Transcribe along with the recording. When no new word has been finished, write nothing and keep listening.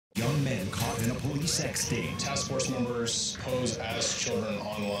Young men caught in a police sex sting. Task force members pose as children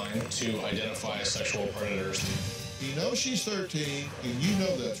online to identify sexual predators. You know she's 13, and you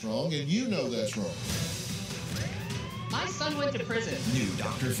know that's wrong, and you know that's wrong. My son went to prison. New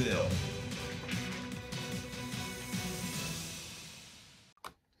Dr. Phil.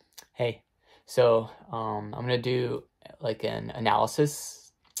 Hey, so I'm gonna do like an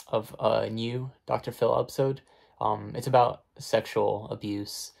analysis of a new Dr. Phil episode. It's about sexual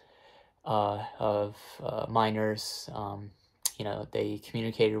abuse of minors. They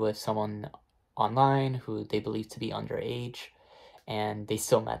communicated with someone online who they believe to be underage, and they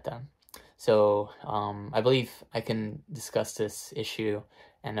still met them. So I believe I can discuss this issue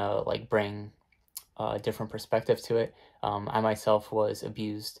and bring a different perspective to it. I myself was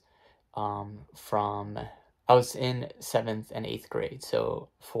abused I was in 7th and 8th grade, so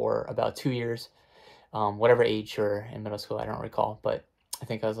for about 2 years, whatever age you're in middle school, I don't recall, but I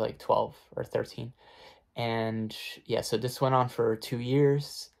think I was like 12 or 13. And yeah, so this went on for 2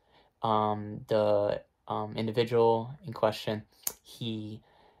 years. The individual in question, he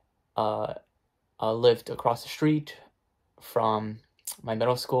lived across the street from my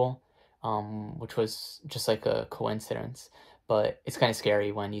middle school, which was just like a coincidence. But it's kind of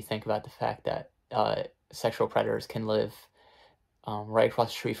scary when you think about the fact that sexual predators can live right across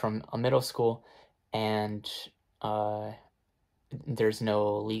the street from a middle school, and there's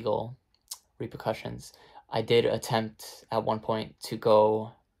no legal repercussions. I did attempt at one point to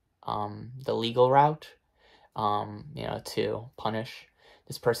go the legal route, to punish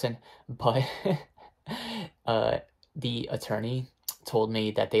this person, but the attorney told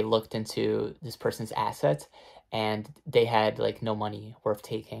me that they looked into this person's assets and they had like no money worth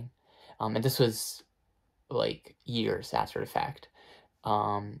taking. And this was like years after the fact.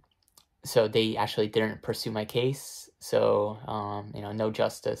 So they actually didn't pursue my case. So, no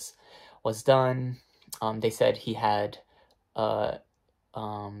justice was done. They said he had, less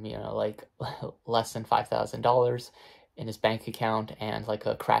than $5,000 in his bank account and like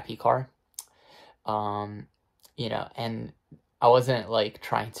a crappy car. And I wasn't like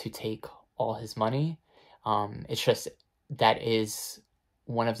trying to take all his money. It's just that is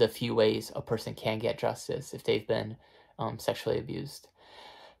one of the few ways a person can get justice if they've been sexually abused.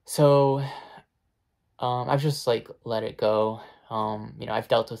 So I've just like let it go. I've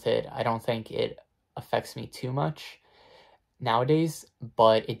dealt with it. I don't think it affects me too much nowadays,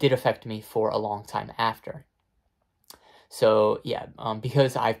 but it did affect me for a long time after. So yeah,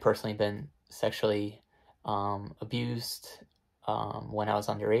 because I've personally been sexually abused when I was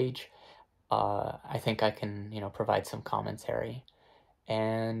underage, I think I can, provide some commentary.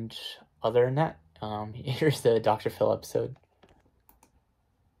 And other than that, here's the Dr. Phil episode.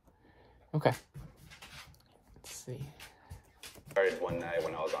 Okay. Let's see. Started one night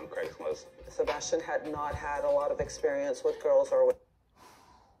when I was on Craigslist. Sebastian had not had a lot of experience with girls or with...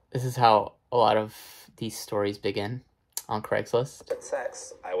 This is how a lot of these stories begin on Craigslist.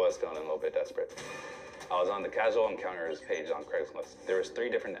 sex. I was feeling a little bit desperate. I was on the casual encounters page on Craigslist. There was 3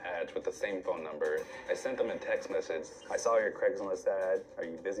 different ads with the same phone number. I sent them a text message. I saw your Craigslist ad. Are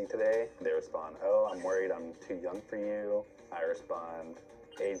you busy today? They respond, oh, I'm worried I'm too young for you. I respond,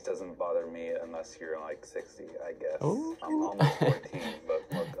 age doesn't bother me unless you're like 60, I guess. Ooh. I'm almost 14, but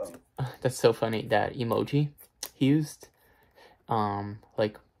look, That's so funny, that emoji he used.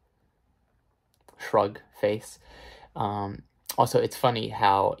 Shrug face. Also, it's funny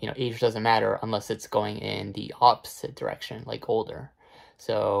how, age doesn't matter unless it's going in the opposite direction, like older.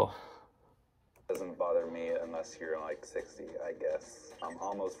 So... doesn't bother me unless you're like 60, I guess. I'm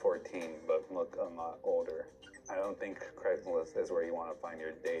almost 14, but look a lot older. I don't think Craigslist is where you want to find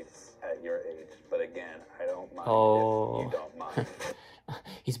your dates at your age. But again, I don't mind if you don't mind.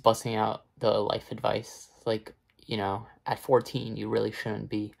 He's busting out the life advice. Like, at 14, you really shouldn't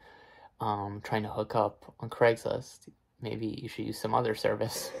be trying to hook up on Craigslist. Maybe you should use some other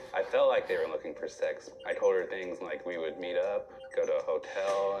service. I felt like they were looking for sex. I told her things like we would meet up, go to a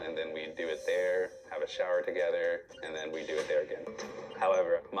hotel, and then we'd do it there, have a shower together, and then we'd do it there again.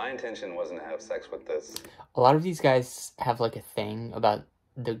 However, my intention wasn't to have sex with this. A lot of these guys have like a thing about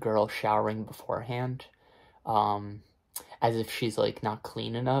the girl showering beforehand, as if she's like not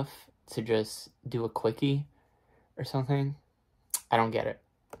clean enough to just do a quickie or something. I don't get it.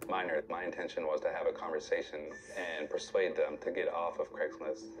 My intention was to have a conversation and persuade them to get off of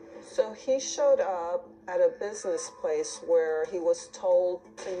Craigslist. So he showed up at a business place where he was told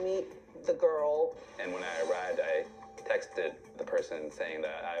to meet the girl. And when I arrived, I texted the person saying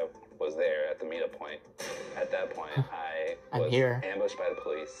that I was there at the meetup point. At that point, I was ambushed by the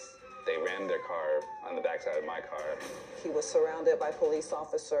police. They rammed their car on the backside of my car. He was surrounded by police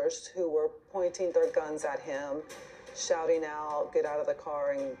officers who were pointing their guns at him, shouting out, "Get out of the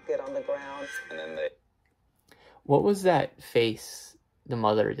car and get on the ground." And then they... What was that face the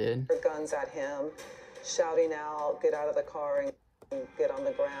mother did? Their guns at him, shouting out, "Get out of the car and get on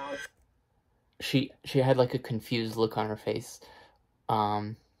the ground." She had like a confused look on her face,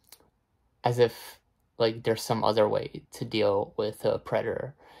 as if like there's some other way to deal with a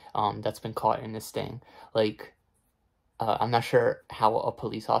predator that's been caught in this sting. Like, I'm not sure how a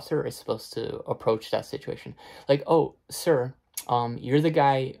police officer is supposed to approach that situation. Like, "Oh, sir, you're the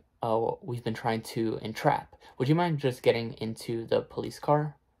guy we've been trying to entrap. Would you mind just getting into the police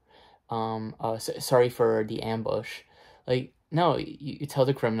car? Sorry for the ambush." Like, no, you tell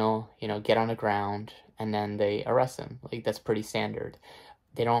the criminal, get on the ground, and then they arrest him. Like, that's pretty standard.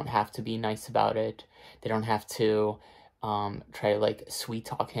 They don't have to be nice about it. They don't have to try to, like, sweet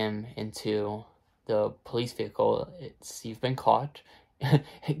talk him into the police vehicle. It's, you've been caught.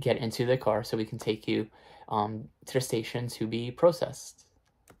 Get into the car so we can take you to the station to be processed.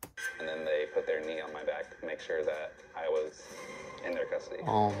 And then they put their knee on my back to make sure that I was in their custody.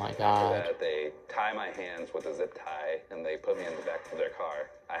 Oh my God. After that, they tie my hands with a zip tie, and they put me in the back of their car.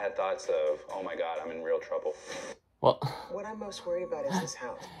 I had thoughts of, oh my God, I'm in real trouble. Well, What I'm most worried about is this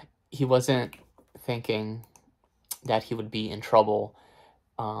house. he wasn't thinking that he would be in trouble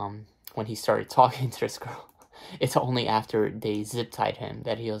when he started talking to this girl. It's only after they zip-tied him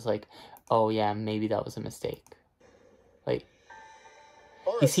that he was like, oh yeah, maybe that was a mistake. Like,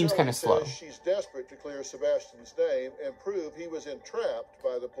 he seems kind of slow. She's desperate to clear Sebastian's name and prove he was entrapped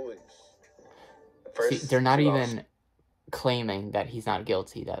by the police. See, they're not even claiming that he's not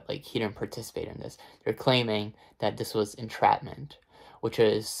guilty, that like he didn't participate in this. They're claiming that this was entrapment, which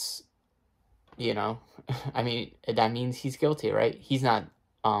is, I mean, that means he's guilty, right? He's not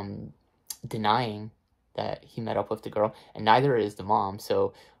denying that he met up with the girl, and neither is the mom.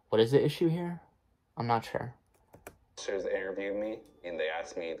 So what is the issue here? I'm not sure. Officers interviewed me, and they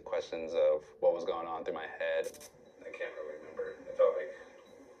asked me questions of what was going on through my head. I can't really remember. It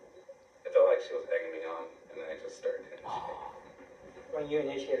felt like she was egging me on, and then I just started hitting her. When you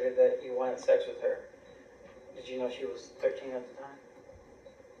initiated that you wanted sex with her, did you know she was 13 at the time?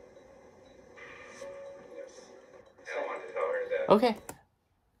 Yes. And I wanted to tell her that. Okay.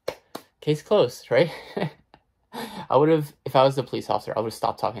 Case closed, right? I would have, if I was the police officer, I would have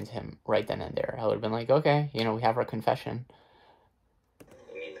stopped talking to him right then and there. I would have been like, okay, we have our confession.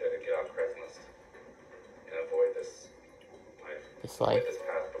 You need to get off Craigslist and avoid this life. Avoid this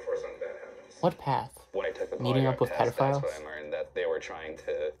path before something bad happens. What path? When I took the Meeting up polygraph with test, pedophiles? that's when I learned that they were trying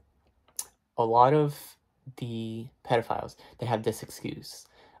to... A lot of the pedophiles, they have this excuse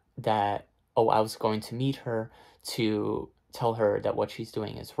that, oh, I was going to meet her to tell her that what she's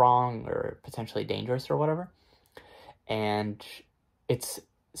doing is wrong or potentially dangerous or whatever. And it's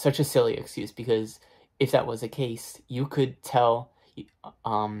such a silly excuse, because if that was the case, you could tell,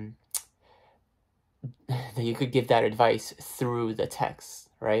 that you could give that advice through the text,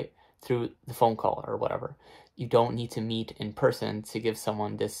 right? Through the phone call or whatever. You don't need to meet in person to give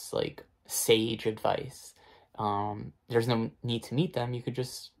someone this, like, sage advice. There's no need to meet them. You could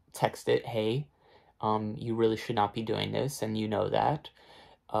just text it, hey, you really should not be doing this, and you know that.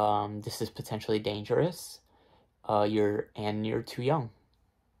 This is potentially dangerous. You're too young.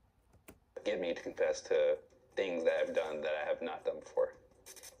 Get me to confess to things that I've done that I have not done before.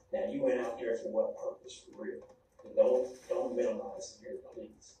 Now, you went out there for what purpose, for real? Don't minimize here,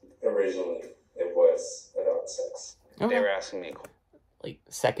 please. Originally, it was about sex. Okay. They were asking me... Like,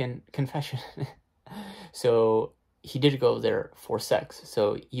 second confession. So, he did go there for sex.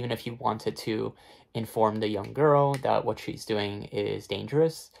 So, even if he wanted to inform the young girl that what she's doing is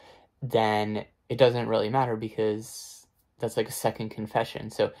dangerous, then it doesn't really matter, because that's like a second confession.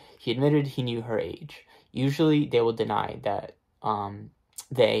 So, he admitted he knew her age. Usually, they will deny that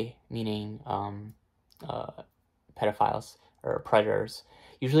they, meaning pedophiles or predators,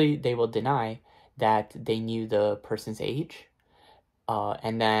 usually they will deny that they knew the person's age.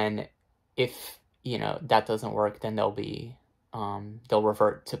 And then if, that doesn't work, then they'll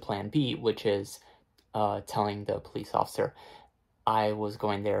revert to plan B, which is telling the police officer, I was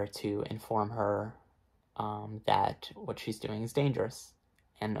going there to inform her that what she's doing is dangerous.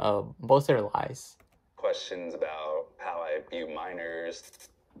 And both are lies. Questions about how I view minors.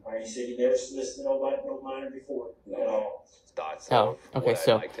 Are you said you never solicited no minor before? No. Thoughts Oh, of okay, what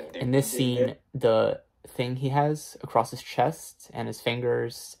so I'd like to do. in this scene, the thing he has across his chest and his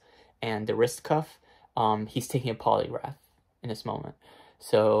fingers and the wrist cuff, he's taking a polygraph in this moment.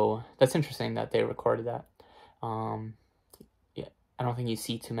 So that's interesting that they recorded that. Yeah, I don't think you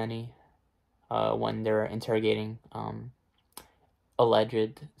see too many when they're interrogating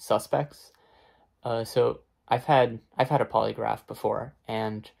alleged suspects. So I've had a polygraph before,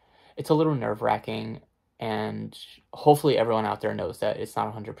 and it's a little nerve-wracking, and hopefully everyone out there knows that it's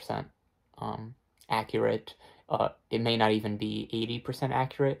not 100% accurate. It may not even be 80%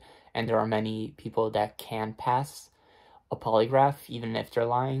 accurate, and there are many people that can pass a polygraph even if they're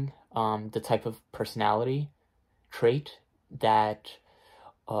lying. The type of personality trait that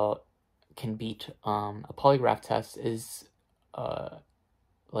can beat a polygraph test is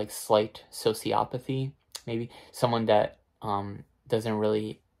like slight sociopathy, maybe someone that doesn't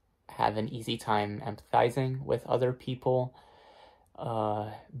really have an easy time empathizing with other people,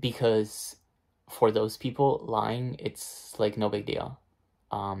 because for those people, lying, it's like no big deal.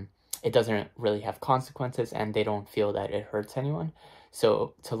 It doesn't really have consequences, and they don't feel that it hurts anyone.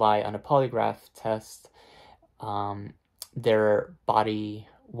 So to lie on a polygraph test, their body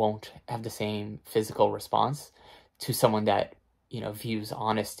won't have the same physical response to someone that, views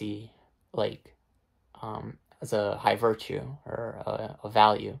honesty like as a high virtue or a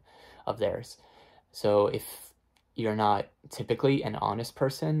value of theirs. So if you're not typically an honest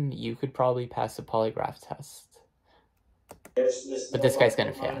person, you could probably pass a polygraph test. But this guy's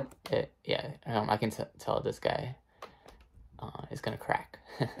gonna fail. I can tell this guy is gonna crack.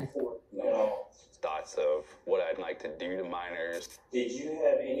 Thoughts of what I'd like to do to minors. Did you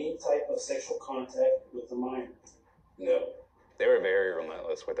have any type of sexual contact with the minor? No. They were very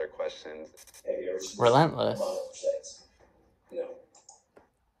relentless with their questions. Have you ever Relentless? sex? No.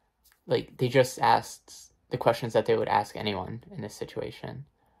 Like, they just asked the questions that they would ask anyone in this situation.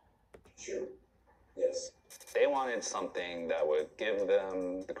 Sure. Yes. They wanted something that would give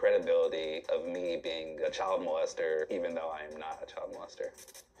them the credibility of me being a child molester, even though I am not a child molester.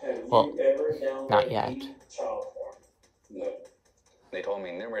 Have you ever downloaded not yet. any child porn? No. They told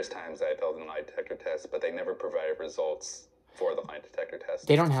me numerous times I failed the lie detector test, but they never provided results for the lie detector test.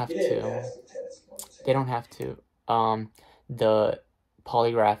 They don't have to. They don't have to. The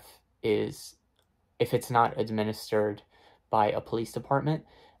polygraph is, if it's not administered by a police department,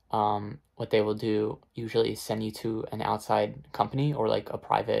 what they will do usually is send you to an outside company or like a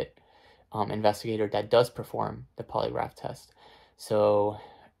private investigator that does perform the polygraph test. So,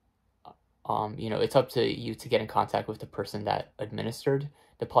 it's up to you to get in contact with the person that administered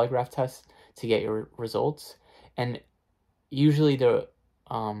the polygraph test to get your results. And usually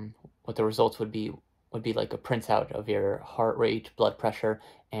what the results would be like a printout of your heart rate, blood pressure,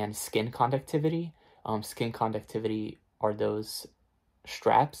 and skin conductivity. Skin conductivity are those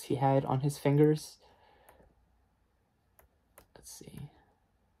straps he had on his fingers. Let's see.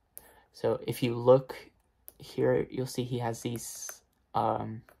 So if you look here, you'll see he has these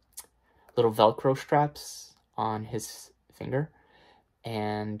little Velcro straps on his finger.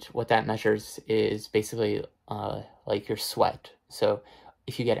 And what that measures is basically like your sweat. So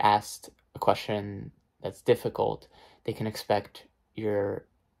if you get asked a question that's difficult, they can expect your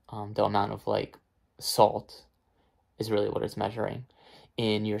the amount of like salt is really what it's measuring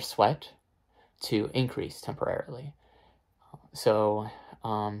in your sweat to increase temporarily. So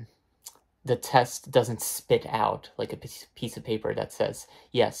the test doesn't spit out like a piece of paper that says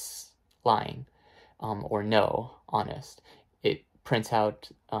yes, lying, or no, honest. It prints out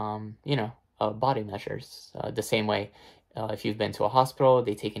body measures the same way. If you've been to a hospital,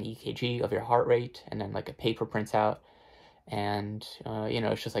 they take an EKG of your heart rate, and then like a paper prints out, and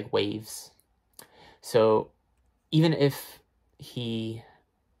it's just like waves. So even if he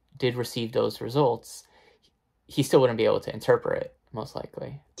did receive those results, he still wouldn't be able to interpret it, most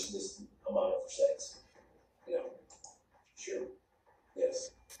likely. Just a model for sex. Sure.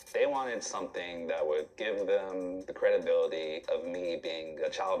 Yes. They wanted something that would give them the credibility of me being a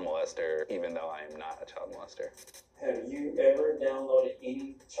child molester, even though I am not a child molester. Have you ever downloaded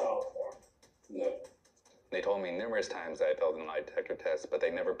any child porn? No. They told me numerous times I failed the lie detector test, but they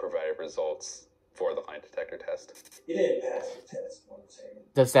never provided results for the lie detector test. You didn't pass the test, what I'm saying.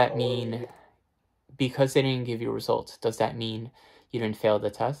 Does that mean, because they didn't give you results, does that mean you didn't fail the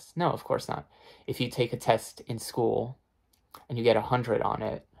test? No, of course not. If you take a test in school and you get 100 on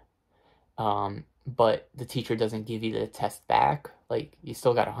it, but the teacher doesn't give you the test back, like, you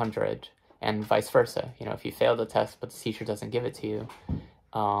still got 100, and vice versa. If you fail the test but the teacher doesn't give it to you,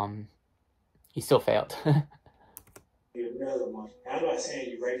 you still failed. You're another one. I'm not saying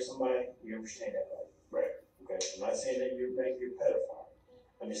you rape somebody, you understand that, right? Okay, I'm not saying that you're a pedophile.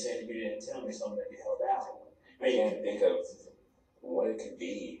 I'm just saying that you didn't tell me something that you held out. I can't think of what it could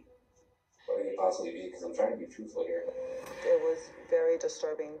be. What could it possibly be? Because I'm trying to be truthful here. It was very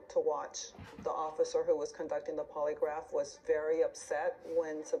disturbing to watch. The officer who was conducting the polygraph was very upset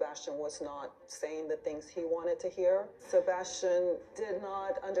when Sebastian was not saying the things he wanted to hear. Sebastian did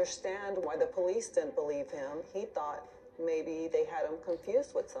not understand why the police didn't believe him. He thought maybe they had him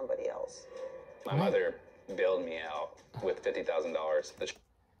confused with somebody else. My mother bailed me out with $50,000.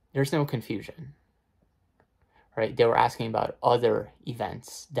 There's no confusion, right? They were asking about other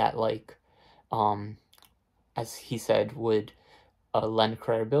events that, like, as he said, would lend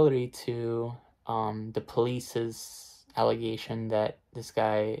credibility to the police's allegation that this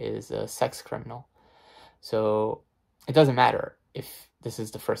guy is a sex criminal. So it doesn't matter if this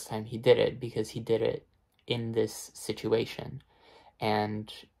is the first time he did it, because he did it in this situation.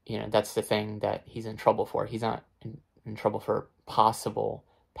 And, you know, that's the thing that he's in trouble for. He's not in trouble for possible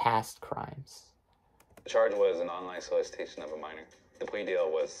past crimes. The charge was an online solicitation of a minor. The plea deal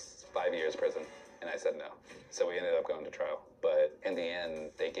was 5 years prison, and I said no. So we ended up going to trial. But in the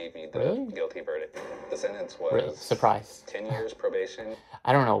end, they gave me the guilty verdict. The sentence was really surprised. 10 years probation.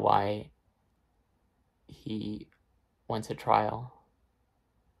 I don't know why he went to trial.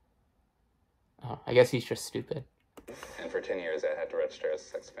 I guess he's just stupid. And for 10 years, I had to register as a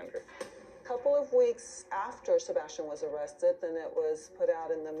sex offender. A couple of weeks after Sebastian was arrested, then it was put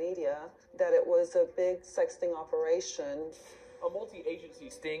out in the media that it was a big sexting operation. A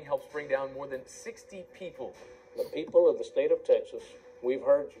multi-agency sting helps bring down more than 60 people. The people of the state of Texas, we've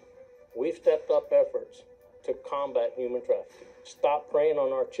heard you. We've stepped up efforts to combat human trafficking. Stop preying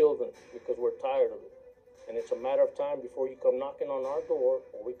on our children because we're tired of it. And it's a matter of time before you come knocking on our door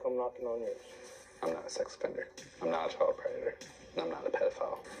or we come knocking on yours. I'm not a sex offender. I'm not a child predator. And I'm not a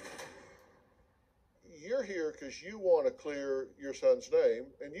pedophile. You're here because you want to clear your son's name,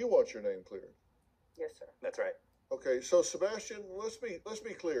 and you want your name cleared. Yes, sir. That's right. Okay, so Sebastian, let's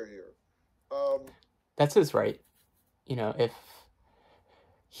be clear here. That's his right. You know, if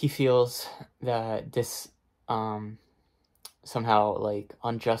he feels that this somehow, like,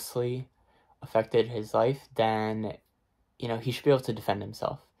 unjustly affected his life, then, you know, he should be able to defend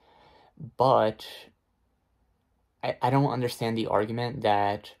himself. But I don't understand the argument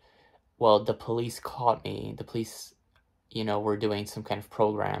that, well, the police caught me. The police, you know, were doing some kind of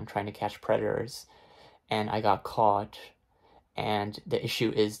program trying to catch predators, and I got caught. And the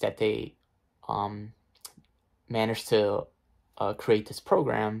issue is that they managed to create this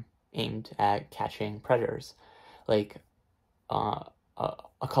program aimed at catching predators. Like, a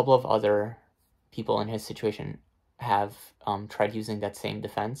couple of other people in his situation have tried using that same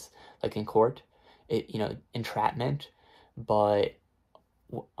defense, like in court, entrapment, but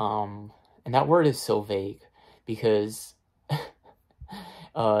and that word is so vague because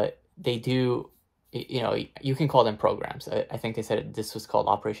they do, you can call them programs. I think they said this was called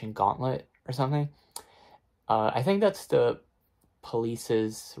Operation Gauntlet or something. I think that's the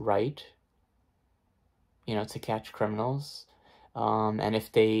police's right, to catch criminals. And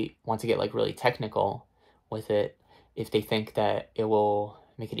if they want to get like really technical with it, if they think that it will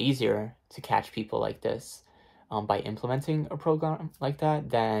make it easier to catch people like this by implementing a program like that,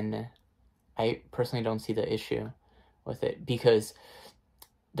 then I personally don't see the issue with it, because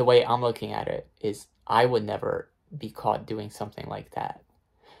the way I'm looking at it is I would never be caught doing something like that.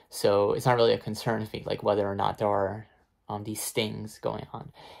 So it's not really a concern to me, like whether or not there are these stings going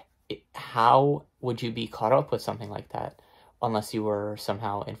on. How would you be caught up with something like that unless you were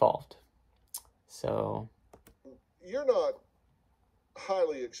somehow involved? So you're not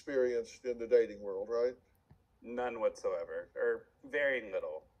highly experienced in the dating world, right? None whatsoever, or very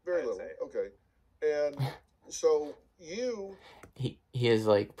little. Very little. Okay. And so you he is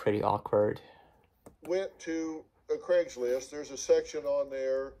like pretty awkward. Went to a Craigslist. There's a section on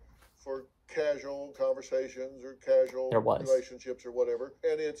there for casual conversations or casual relationships or whatever,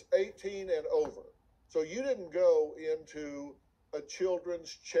 and it's 18 and over. So you didn't go into a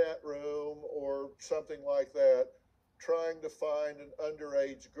children's chat room or something like that trying to find an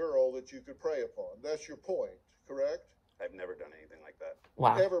underage girl that you could prey upon. That's your point, correct? I've never done anything like that.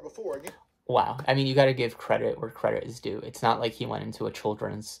 Wow. Ever before. Wow. I mean, you got to give credit where credit is due. It's not like he went into a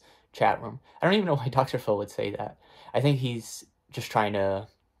children's chat room. I don't even know why Dr. Phil would say that. I think he's just trying to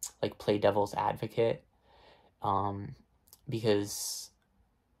like play devil's advocate, because,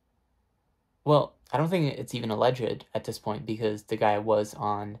 well, I don't think it's even alleged at this point, because the guy was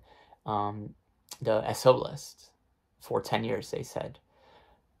on the SO list for 10 years, they said.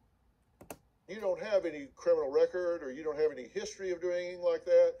 You don't have any criminal record, or you don't have any history of doing anything like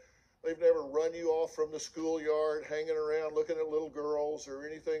that? They've never run you off from the schoolyard, hanging around, looking at little girls or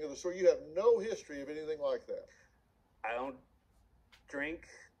anything of the sort? You have no history of anything like that? I don't drink.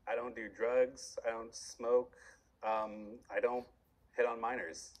 I don't do drugs. I don't smoke. I don't hit on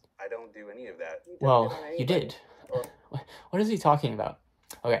minors. I don't do any of that. Well, you did. What is he talking about?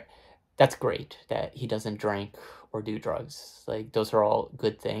 Okay, that's great that he doesn't drink or do drugs. Like, those are all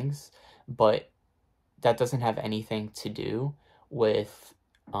good things, but that doesn't have anything to do with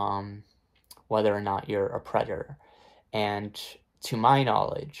whether or not you're a predator. And to my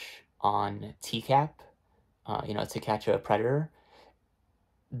knowledge, on TCAP, To Catch a Predator,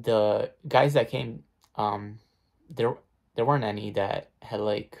 the guys that came, there weren't any that had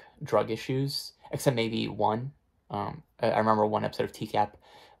like drug issues, except maybe one. I remember one episode of TCAP.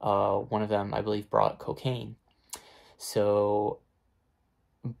 One of them, I believe, brought cocaine. So,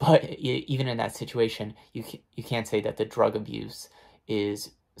 but even in that situation, you can't say that the drug abuse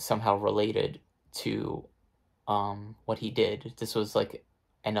is somehow related to what he did. This was like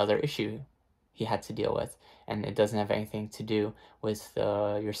another issue he had to deal with, and it doesn't have anything to do with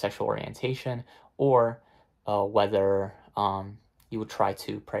your sexual orientation or whether you would try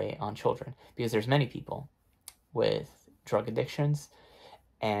to prey on children, because there's many people with drug addictions,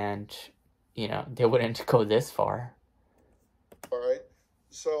 and they wouldn't go this far. All right,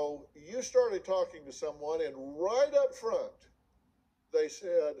 so you started talking to someone, and right up front they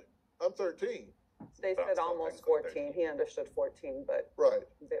said, I'm 13. They said almost 14. He understood 14, but... Right.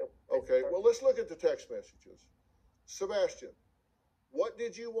 Okay, well, let's look at the text messages. Sebastian, what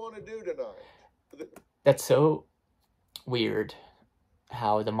did you want to do tonight? That's so weird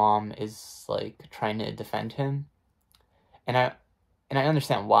how the mom is, like, trying to defend him. And I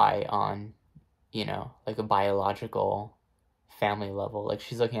understand why on, like a biological family level. Like,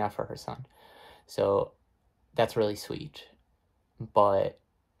 she's looking out for her son. So that's really sweet. But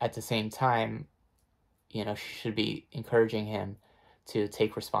at the same time, she should be encouraging him to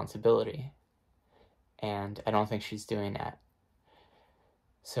take responsibility. And I don't think she's doing that.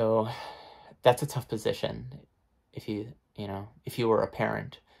 So that's a tough position if you were a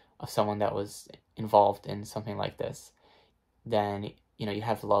parent of someone that was involved in something like this. Then, you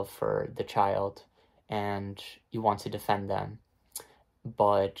have love for the child and you want to defend them.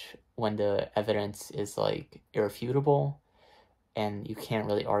 But when the evidence is, like, irrefutable and you can't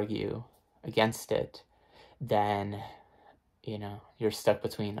really argue against it, then, you're stuck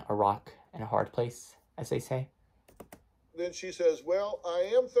between a rock and a hard place, as they say. Then she says, well,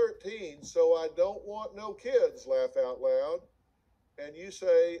 I am 13, so I don't want no kids, laugh out loud. And you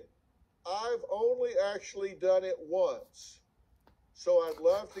say, I've only actually done it once, so I'd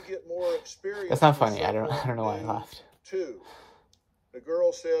love to get more experience. That's not funny. I don't know why I laughed. Too. The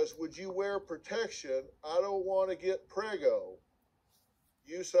girl says, would you wear protection? I don't want to get prego.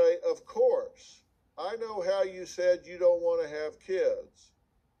 You say, of course. I know how you said you don't want to have kids.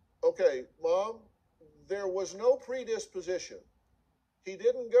 Okay, Mom, there was no predisposition. He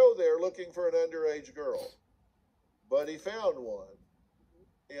didn't go there looking for an underage girl, but he found one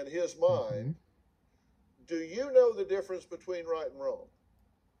in his mind. Mm-hmm. Do you know the difference between right and wrong?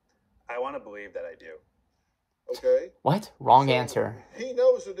 I want to believe that I do. Okay. What? Wrong answer. He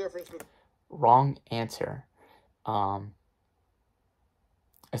knows the difference. Wrong answer.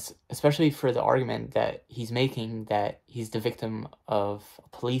 Especially for the argument that he's making that he's the victim of a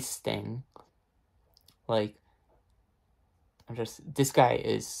police sting. Like, this guy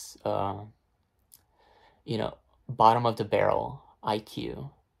is, bottom of the barrel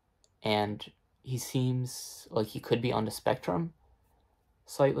IQ. And he seems like he could be on the spectrum,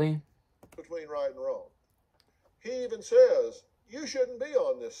 slightly. Between right and wrong. He even says, you shouldn't be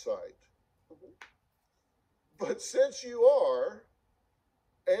on this site. But since you are,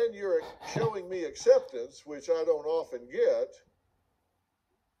 and you're showing me acceptance, which I don't often get,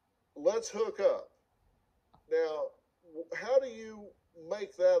 let's hook up. Now, how do you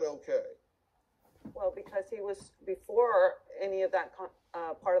make that okay? Well, because he was, before any of that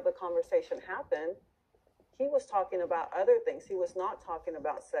part of the conversation happened, he was talking about other things. He was not talking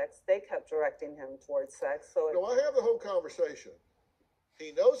about sex. They kept directing him towards sex. So no, I have the whole conversation.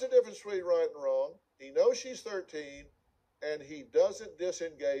 He knows the difference between right and wrong. He knows she's 13, and he doesn't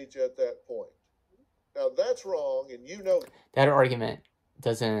disengage at that point. Now, that's wrong, and you know that argument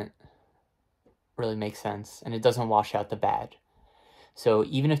doesn't really make sense, and it doesn't wash out the bad. So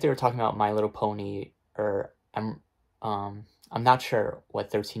even if they were talking about My Little Pony, or I'm not sure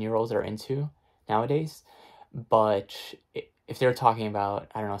what 13-year-olds are into nowadays, but if they're talking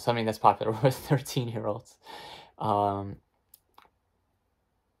about, I don't know, something that's popular with 13-year-olds,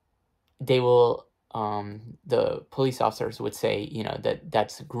 they will, the police officers would say,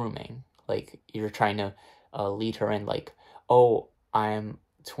 that's grooming. Like, you're trying to lead her in, like, oh, I'm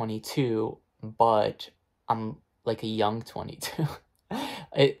 22, but I'm like a young 22.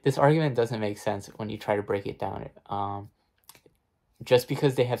 This argument doesn't make sense when you try to break it down. Just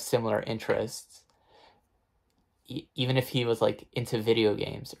because they have similar interests, even if he was like into video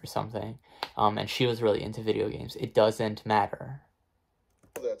games or something, and she was really into video games, it doesn't matter.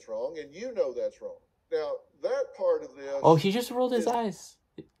 That's wrong, and you know that's wrong. Now, that part of this... Oh, he just rolled his eyes.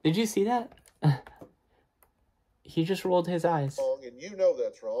 Did you see that? He just rolled his eyes. Wrong, and you know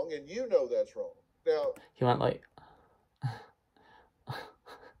that's wrong, and you know that's wrong. Now... He went like...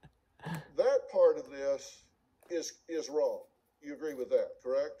 That part of this is wrong. You agree with that,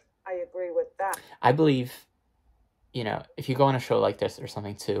 correct? I agree with that. I believe, you know, if you go on a show like this or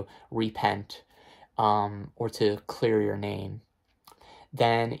something to repent, or to clear your name,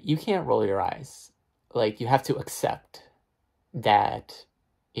 then you can't roll your eyes. Like, you have to accept that,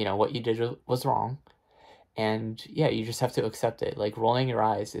 you know, what you did was wrong. And yeah, you just have to accept it. Like, rolling your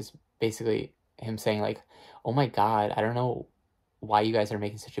eyes is basically him saying like, oh my God, I don't know why you guys are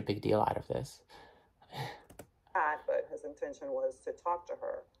making such a big deal out of this. But his intention was to talk to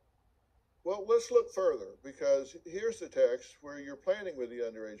her. Well, let's look further, because here's the text where you're planning with the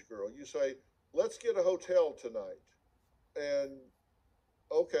underage girl. You say, let's get a hotel tonight. And,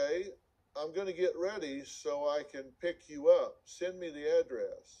 okay, I'm going to get ready so I can pick you up. Send me the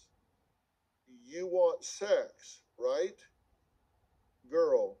address. You want sex, right?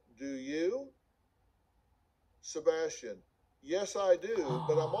 Girl, do you? Sebastian, yes, I do,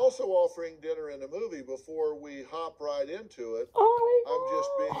 but I'm also offering dinner and a movie before we hop right into it. I'm just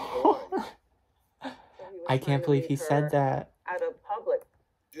being polite. I can't believe he said that. At a public.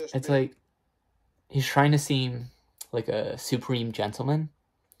 It's like, he's trying to seem like a supreme gentleman,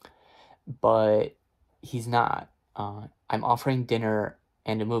 but he's not. I'm offering dinner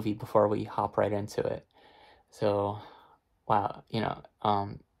and a movie before we hop right into it. So, wow, you know,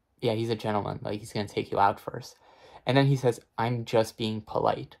 yeah, he's a gentleman. Like, he's going to take you out first. And then he says, I'm just being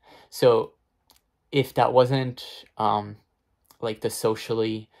polite. So if that wasn't, like, the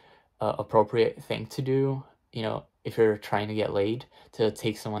socially appropriate thing to do, you know, if you're trying to get laid, to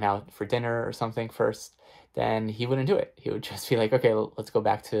take someone out for dinner or something first, then he wouldn't do it. He would just be like, okay, let's go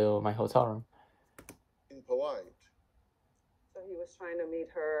back to my hotel room. Polite. So he was trying to meet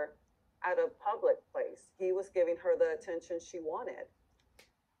her at a public place. He was giving her the attention she wanted.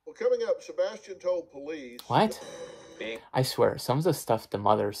 Well, coming up, Sebastian told police... What? I swear, some of the stuff the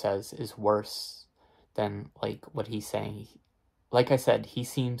mother says is worse than, like, what he's saying. Like I said, he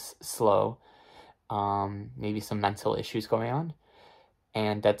seems slow. Maybe some mental issues going on.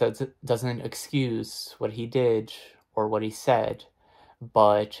 And that doesn't excuse what he did or what he said.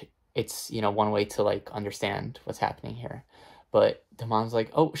 But it's, you know, one way to, like, understand what's happening here. But the mom's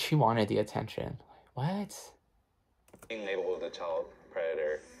like, oh, she wanted the attention. What? Being labeled a child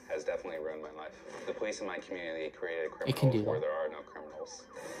predator has definitely ruined my life. The police in my community created criminals where there are no criminals.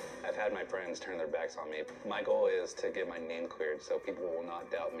 I've had my friends turn their backs on me. My goal is to get my name cleared so people will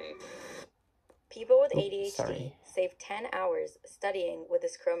not doubt me. People with ADHD save 10 hours studying with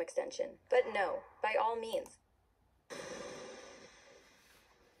this Chrome extension. But no, by all means.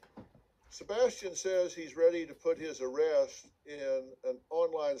 Sebastian says he's ready to put his arrest in an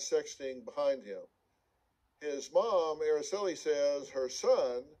online sexting behind him. His mom, Araceli, says her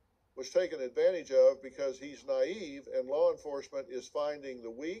son was taken advantage of because he's naive and law enforcement is finding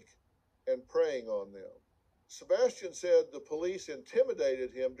the weak and preying on them. Sebastian said the police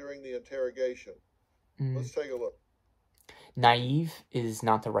intimidated him during the interrogation. Let's take a look. Naive is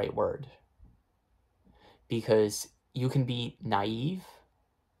not the right word. Because you can be naive,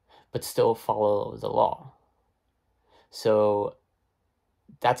 but still follow the law. So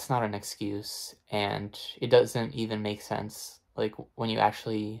that's not an excuse, and it doesn't even make sense, like, when you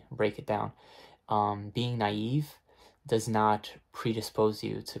actually break it down. Being naive does not predispose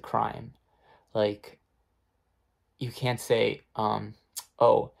you to crime. Like, you can't say, I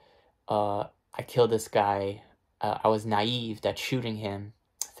killed this guy, I was naive that shooting him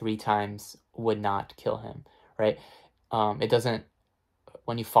 3 times would not kill him, right? It doesn't,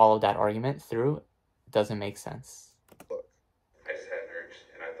 when you follow that argument through, it doesn't make sense. I just had an urge,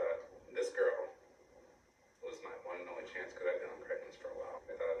 and I thought this girl was my one and only chance because I've been on Craigslist for a while.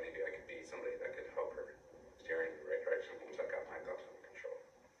 I thought maybe I could be somebody that could help her steer in the right direction once I got my thoughts under control.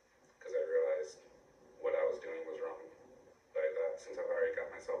 Because I realized what I was doing was wrong. But I thought, since I've already got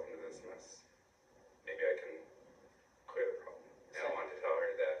myself into this mess, maybe I can clear the problem. And I wanted to tell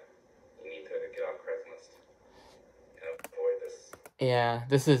her that you need to get off Craigslist and avoid this. Yeah,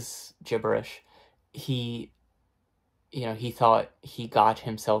 this is gibberish. He thought he got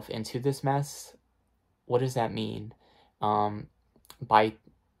himself into this mess. What does that mean? By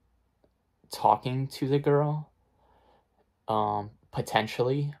talking to the girl,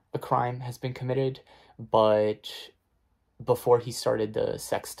 potentially a crime has been committed, but before he started the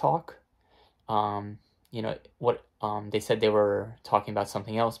sex talk, you know, what they said they were talking about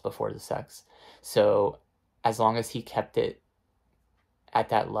something else before the sex. So as long as he kept it at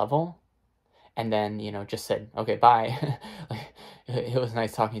that level and then, you know, just said, okay, bye. Like, it was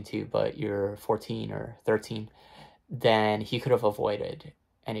nice talking to you, but you're 14 or 13, then he could have avoided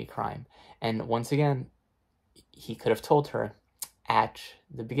any crime. And once again, he could have told her at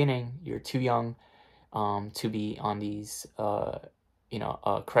the beginning, you're too young to be on these,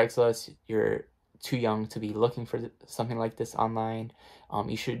 Craigslist. You're too young to be looking for something like this online.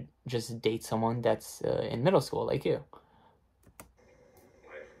 You should just date someone that's in middle school like you.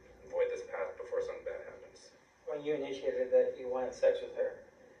 Avoid this path before something bad happens. When you initiated that you wanted sex with her,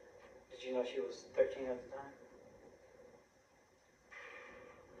 did you know she was 13 at the time?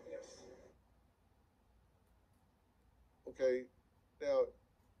 Yes. Okay, now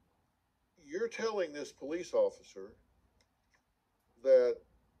you're telling this police officer that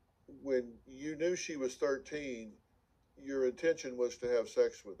when you knew she was 13, your intention was to have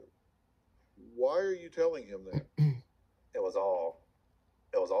sex with her. Why are you telling him that? It was all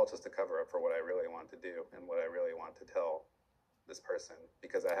just a cover up for what I really wanted to do and what I really wanted to tell this person,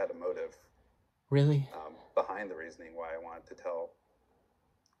 because I had a motive. Really? Behind the reasoning why I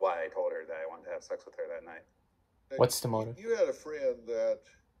told her that I wanted to have sex with her that night. And what's the motive? You had a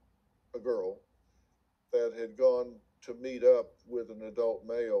girl that had gone to meet up with an adult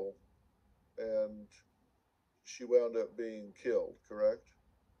male, and she wound up being killed, correct?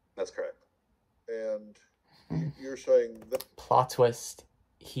 That's correct. And you're saying that plot twist,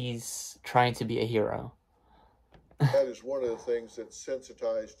 he's trying to be a hero. that is one of the things that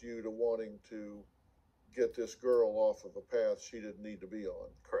sensitized you to wanting to get this girl off of a path she didn't need to be on.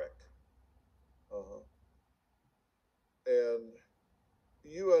 Correct. And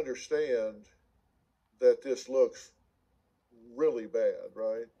you understand that this looks really bad,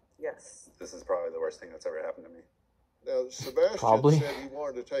 right? Yes. This is probably the worst thing that's ever happened to me. Now, Sebastian Probably. said he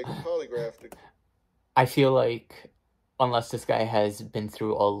wanted to take a polygraph to... I feel like unless this guy has been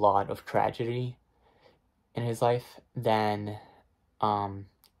through a lot of tragedy in his life, then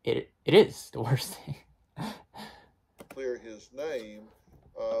it is the worst thing. Clear his name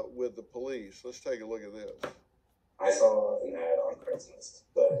with the police. Let's take a look at this. I saw an ad on Craigslist,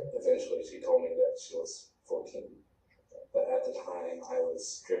 but eventually she told me that she was 14. But at the time, I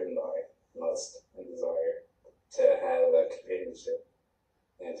was driven by lust and desire to have that companionship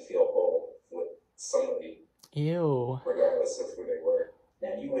and feel whole with somebody. Ew. Regardless of who they were.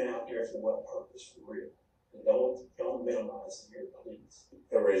 Now you went out there for what purpose, for real? And don't minimize your please.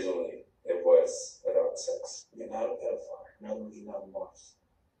 Originally, it was about sex. You're not a pedophile. In other words, you're not a monster.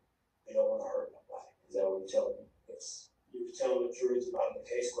 You don't want to hurt nobody. Is that what you're telling me? Yes. You were telling the truth about the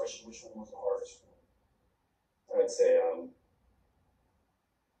case question. Which one was the hardest one? I'd say,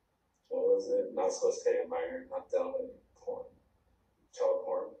 what was it? Not soliciting a minor, not downloading porn. Child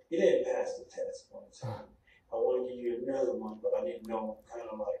porn. You didn't pass the test one time. I want to give you another one, but I didn't know kind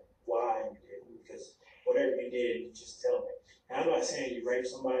of like why you didn't, because whatever you did, you just tell me. Now, I'm not saying you raped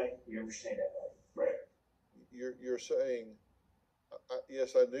somebody. You understand that, right? You're saying,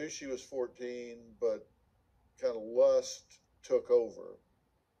 yes, I knew she was 14, but kind of lust took over.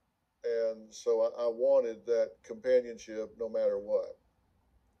 And so I wanted that companionship no matter what.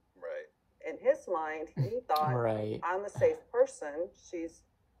 Right. In his mind, he thought, right. I'm a safe person. She's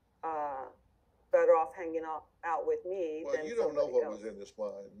better off hanging out with me well, than you don't know what else. was in his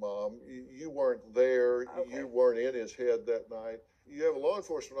mind, Mom. You weren't there. Okay. You weren't in his head that night. You have a law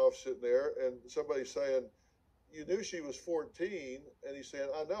enforcement officer sitting there, and somebody's saying, you knew she was 14, and he's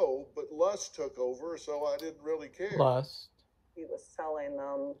saying, I know, but lust took over, so I didn't really care. Lust. He was telling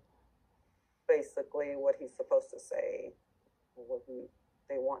them basically what he's supposed to say, or what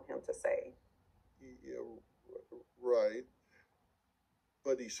they want him to say. Yeah, right.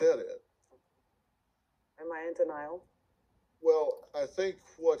 But he said it. Am I in denial? Well, I think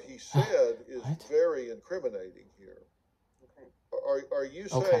what he said is very incriminating here. Okay. Are you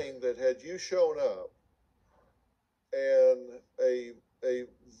saying that had you shown up and a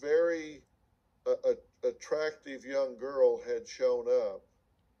very attractive young girl had shown up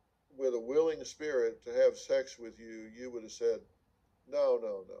with a willing spirit to have sex with you, you would have said, no.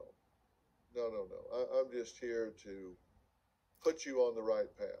 I'm just here to put you on the right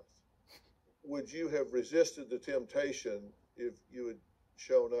path. Would you have resisted the temptation if you had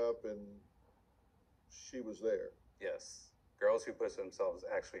shown up and she was there? Yes. Girls who push themselves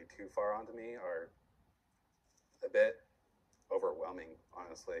actually too far onto me are a bit overwhelming,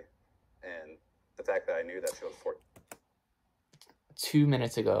 honestly. And the fact that I knew that she was 14. 2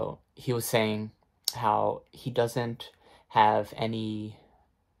 minutes ago, he was saying how he doesn't have any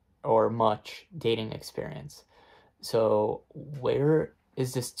or much dating experience. So where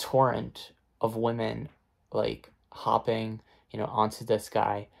is this torrent of women like hopping, onto this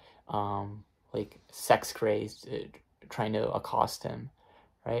guy, like sex crazed, trying to accost him,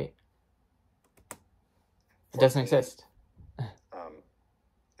 right? It doesn't exist. It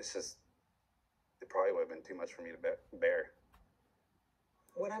probably would have been too much for me to bear.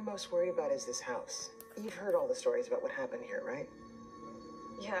 What I'm most worried about is this house. You've heard all the stories about what happened here, right?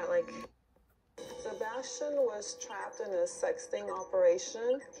 Yeah, like Sebastian was trapped in a sexting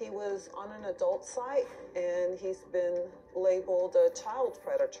operation. He was on an adult site, and he's been labeled a child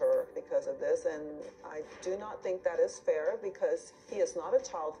predator because of this. And I do not think that is fair, because he is not a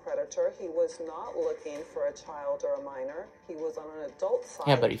child predator. He was not looking for a child or a minor. He was on an adult site.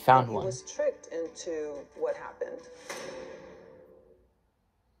 Yeah, but he found one. He was tricked into what happened.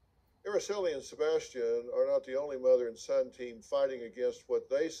 Araceli and Sebastian are not the only mother and son team fighting against what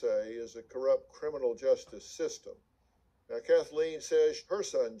they say is a corrupt criminal justice system. Now, Kathleen says her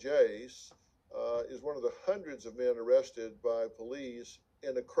son, Jace, is one of the hundreds of men arrested by police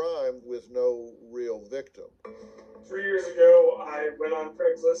in a crime with no real victim. 3 years ago, I went on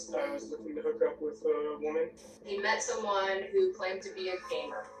Craigslist. I was looking to hook up with a woman. He met someone who claimed to be a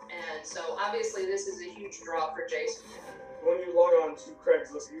gamer, and so obviously this is a huge draw for Jason. When you log on to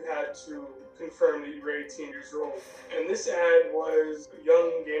Craigslist, you had to confirm that you were 18 years old. And this ad was a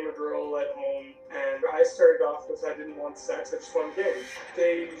young gamer girl at home, and I started off with I didn't want sex, I just wanted games.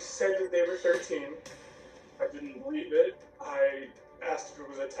 They said that they were 13. I didn't believe it. I asked if it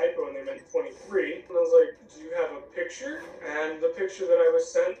was a typo and they meant 23. And I was like, do you have a picture? And the picture that I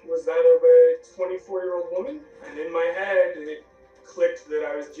was sent was that of a 24-year-old woman. And in my head, it clicked that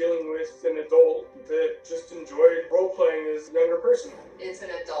I was dealing with an adult that just enjoyed role-playing as a younger person. It's an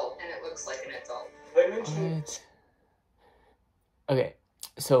adult, and it looks like an adult. I mentioned... Okay,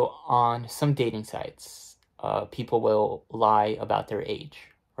 so on some dating sites, people will lie about their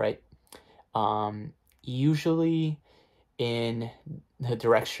age, right? Usually in the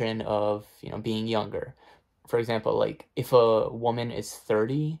direction of, being younger. For example, like if a woman is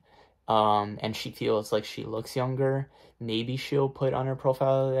 30, and she feels like she looks younger, maybe she'll put on her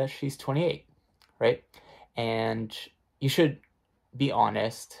profile that she's 28, right? And you should be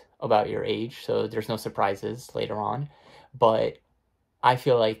honest about your age, so there's no surprises later on. But I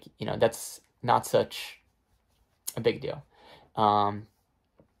feel like, that's not such a big deal.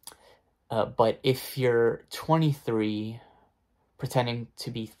 But if you're 23 pretending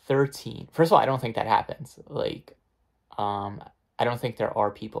to be 13, first of all, I don't think that happens. Like, I don't think there are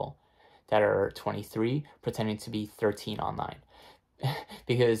people that are 23 pretending to be 13 online.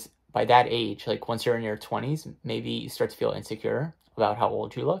 Because by that age, like once you're in your 20s, maybe you start to feel insecure about how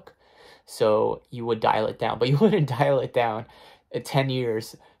old you look. So you would dial it down, but you wouldn't dial it down at 10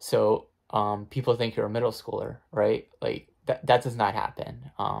 years. So people think you're a middle schooler, right? Like that does not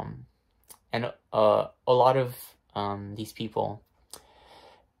happen. And a lot of these people,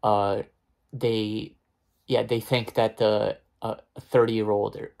 they think that the a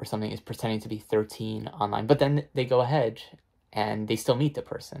 30-year-old or something is pretending to be 13 online, but then they go ahead and they still meet the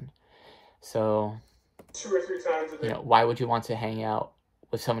person. So 2 or 3 times a day. Why would you want to hang out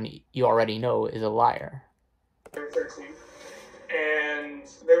with someone you already know is a liar? They were 13, and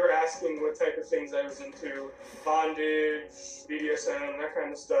they were asking what type of things I was into, bondage, BDSM, that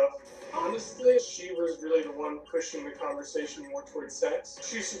kind of stuff. Honestly, she was really the one pushing the conversation more towards sex.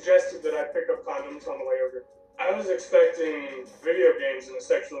 She suggested that I pick up condoms on the way over. I was expecting video games and a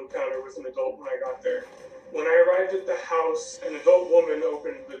sexual encounter with an adult when I got there. When I arrived at the house, an adult woman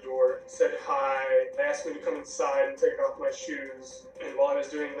opened the door, said hi, asked me to come inside and take off my shoes. And while I was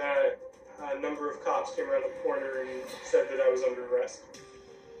doing that, a number of cops came around the corner and said that I was under arrest.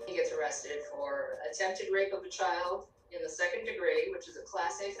 He gets arrested for attempted rape of a child in the 2nd degree, which is a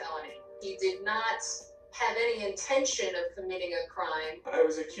Class A felony. He did not have any intention of committing a crime. I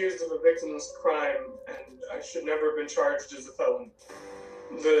was accused of a victimless crime, and I should never have been charged as a felon.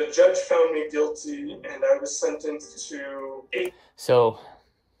 The judge found me guilty, and I was sentenced to 8. So,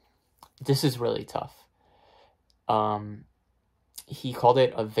 this is really tough. He called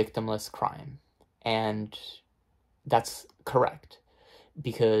it a victimless crime, and that's correct,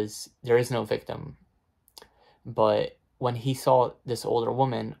 because there is no victim. But when he saw this older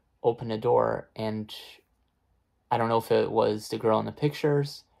woman open a door, and I don't know if it was the girl in the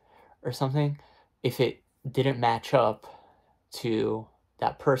pictures or something, if it didn't match up to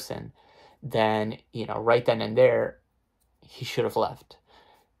that person, then, right then and there, he should have left.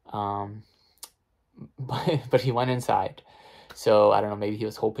 But he went inside. So, I don't know, maybe he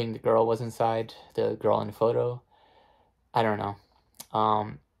was hoping the girl was inside, the girl in the photo. I don't know.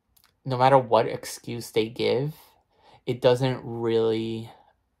 No matter what excuse they give, it doesn't really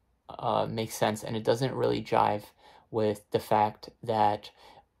make sense, and it doesn't really jive with the fact that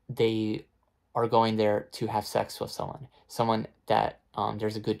they are going there to have sex with someone that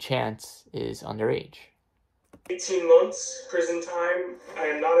there's a good chance is underage. 18 months prison time. I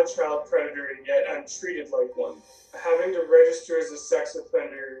am not a child predator, and yet I'm treated like one. Having to register as a sex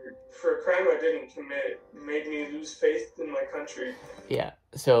offender for a crime I didn't commit made me lose faith in my country. Yeah,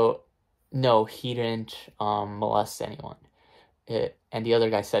 so no, he didn't molest anyone. And the other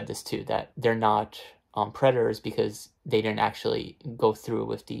guy said this too, that they're not predators because they didn't actually go through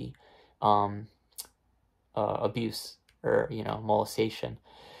with the abuse or, molestation.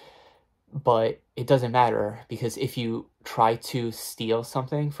 But it doesn't matter, because if you try to steal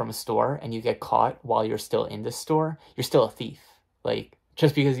something from a store and you get caught while you're still in the store, you're still a thief. Like,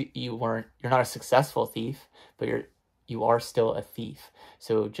 just because you're not a successful thief, but you are still a thief.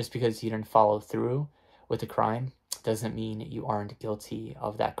 So just because you didn't follow through with the crime doesn't mean you aren't guilty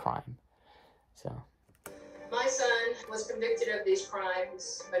of that crime. So my son was convicted of these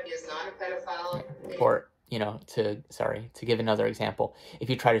crimes, but he is not a pedophile. Or, to give another example, if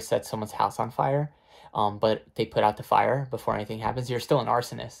you try to set someone's house on fire, but they put out the fire before anything happens, you're still an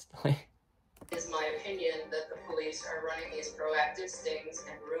arsonist. It's my opinion that the police are running these proactive stings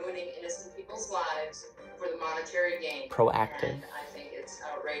and ruining innocent people's lives for the monetary gain. Proactive. And I think it's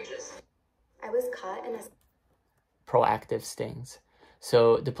outrageous. I was caught in a Proactive stings.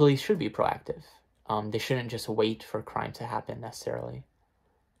 So the police should be proactive. They shouldn't just wait for crime to happen necessarily.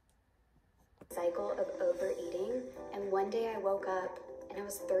 cycle of overeating, and one day I woke up and I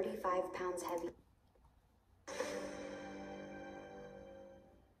was 35 pounds heavy.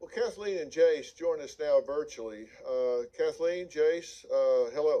 Well, Kathleen and Jace join us now virtually. Kathleen, Jace,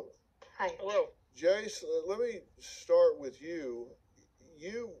 hello. Hi. Hello. Jace, let me start with you.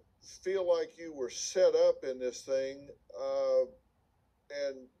 You feel like you were set up in this thing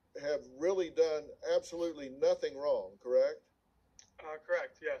and have really done absolutely nothing wrong, correct?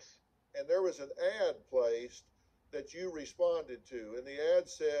 Correct, yes. And there was an ad placed that you responded to, and the ad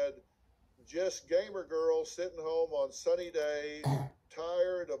said, just gamer girl sitting home on sunny days,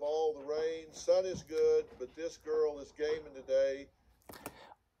 tired of all the rain, sun is good, but this girl is gaming today.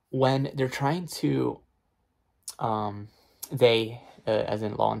 When they're trying to, as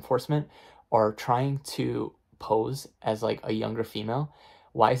in law enforcement, are trying to pose as like a younger female,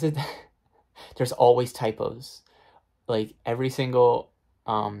 why is it that there's always typos? Like every single,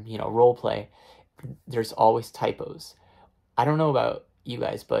 role play, there's always typos. I don't know about you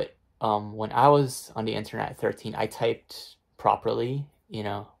guys, but when I was on the internet at 13, I typed properly,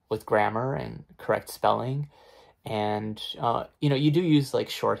 with grammar and correct spelling. And, you do use like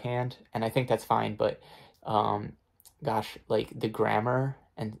shorthand, and I think that's fine. But, gosh, like the grammar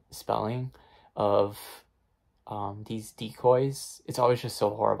and spelling of these decoys, it's always just so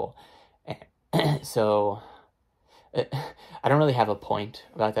horrible. So I don't really have a point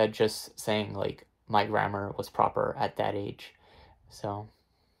about that, just saying like my grammar was proper at that age. So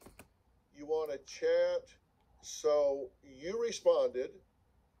you want to chat, so you responded,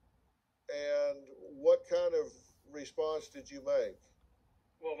 and what kind of response did you make?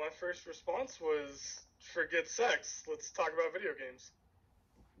 Well, my first response was, forget sex, let's talk about video games.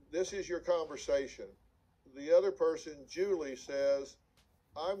 This is your conversation. The other person, Julie, says,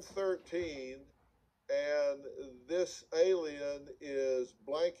 I'm 13 and this alien is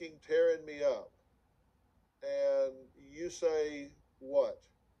blanking, tearing me up. And you say what?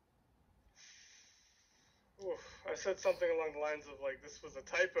 Oof, I said something along the lines of like, this was a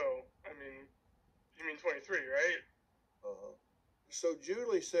typo. I mean, you mean 23, right? Uh-huh. So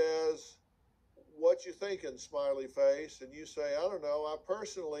Julie says, what you thinking, smiley face? And you say, I don't know, I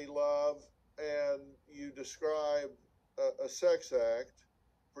personally love, and you describe a sex act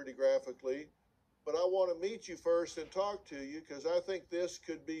pretty graphically, but I want to meet you first and talk to you because I think this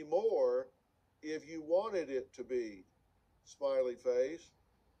could be more if you wanted it to be, smiley face.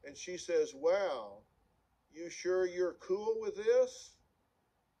 And she says, wow, you sure you're cool with this?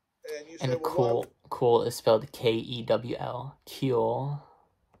 And you say, well, cool is spelled Kewl. Cool.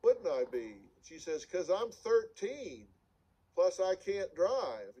 Wouldn't I be? She says, because I'm 13, plus I can't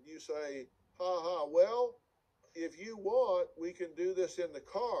drive. And you say, well, if you want, we can do this in the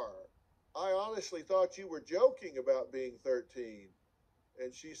car. I honestly thought you were joking about being 13.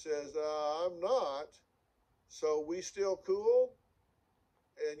 And she says, I'm not. So we still cool?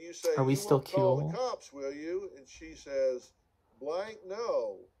 And you say, are we still call cool? The cops, will you? And she says, blank,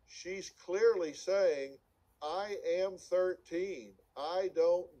 no. She's clearly saying, I am 13. I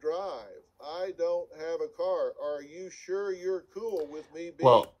don't drive. I don't have a car. Are you sure you're cool with me being...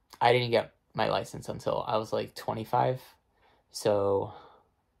 Well, I didn't get my license until I was like 25. So,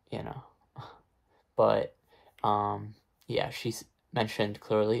 you know. But, yeah, she's mentioned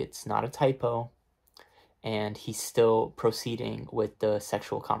clearly it's not a typo. And he's still proceeding with the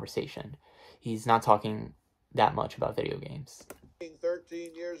sexual conversation. He's not talking that much about video games.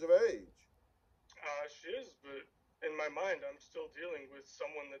 13 years of age. She is, but in my mind, I'm still dealing with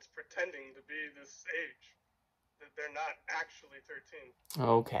someone that's pretending to be this age. That they're not actually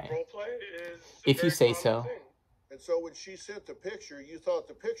 13. Okay. Roleplay is if you say so. Thing. And so when she sent the picture, you thought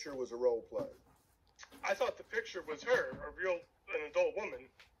the picture was a role play? I thought the picture was her, an adult woman.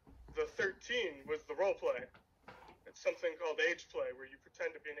 The 13 was the role play. It's something called age play, where you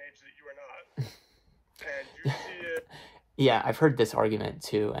pretend to be an age that you are not. And you see it... Yeah, I've heard this argument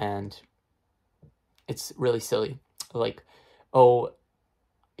too, and it's really silly. Like, oh,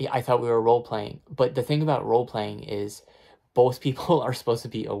 yeah, I thought we were role-playing. But the thing about role-playing is both people are supposed to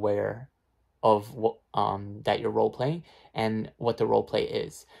be aware of what, that you're role-playing and what the role-play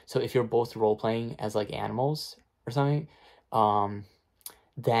is. So if you're both role-playing as, like, animals or something,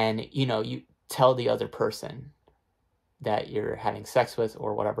 then, you know, you tell the other person that you're having sex with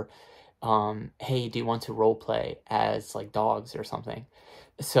or whatever, hey, do you want to role play as like dogs or something?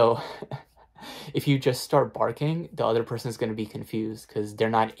 So if you just start barking, the other person is going to be confused because they're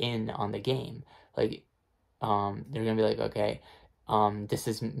not in on the game. Like, they're going to be like, okay, this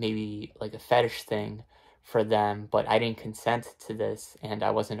is maybe like a fetish thing for them, but I didn't consent to this and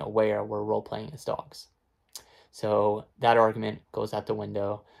I wasn't aware we're role playing as dogs. So that argument goes out the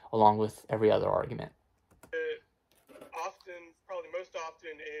window along with every other argument. Probably most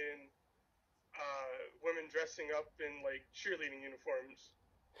often in women dressing up in like cheerleading uniforms.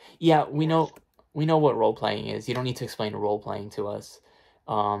 Yeah, we know what role playing is. You don't need to explain role playing to us.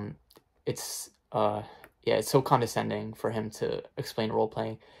 It's so condescending for him to explain role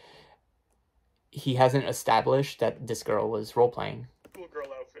playing. He hasn't established that this girl was role playing. Cool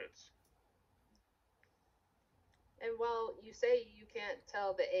girl outfits. And while you say you can't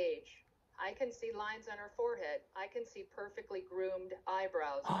tell the age, I can see lines on her forehead. I can see perfectly groomed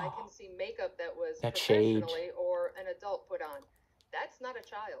eyebrows. I can see makeup that was professionally or an adult put on. That's not a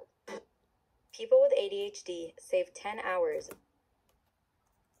child. People with ADHD save 10 hours.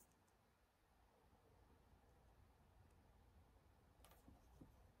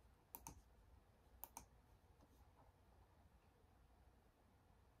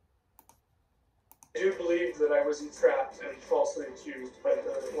 I do believe that I was entrapped and falsely accused by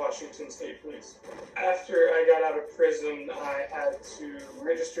the Washington State Police. After I got out of prison, I had to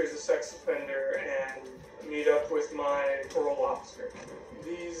register as a sex offender and meet up with my parole officer.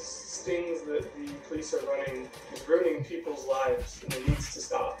 These stings that the police are running is ruining people's lives, and it needs to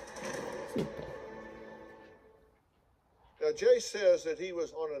stop. Now, Jay says that he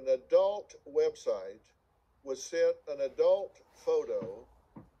was on an adult website, was sent an adult photo,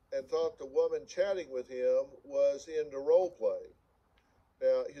 and thought the woman chatting with him was into role play.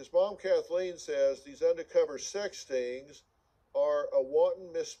 Now, his mom, Kathleen, says these undercover sex stings are a wanton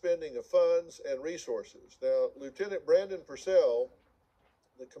misspending of funds and resources. Now, Lieutenant Brandon Purcell,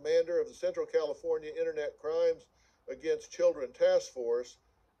 the commander of the Central California Internet Crimes Against Children Task Force,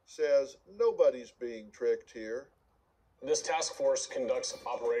 says nobody's being tricked here. This task force conducts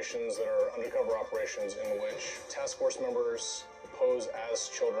operations that are undercover operations in which task force members pose as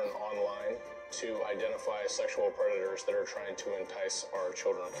children online to identify sexual predators that are trying to entice our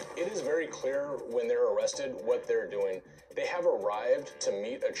children. It is very clear when they're arrested what they're doing. They have arrived to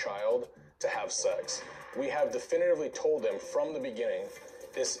meet a child to have sex. We have definitively told them from the beginning,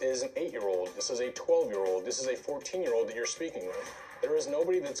 this is an 8-year-old, this is a 12-year-old, this is a 14-year-old that you're speaking with. There is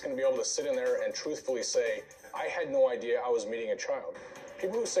nobody that's going to be able to sit in there and truthfully say, I had no idea I was meeting a child.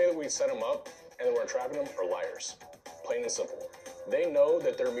 People who say that we set them up and that we're trapping them are liars, plain and simple. They know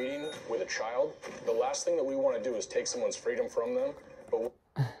that they're meeting with a child. The last thing that we want to do is take someone's freedom from them. But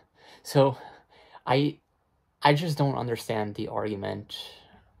so, I just don't understand the argument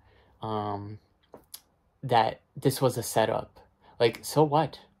that this was a setup. Like, so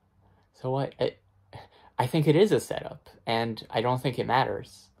what? So what? I think it is a setup, and I don't think it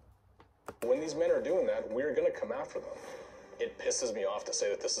matters. When these men are doing that, we're going to come after them. It pisses me off to say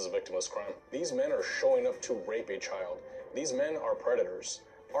that this is a victimless crime. These men are showing up to rape a child. These men are predators.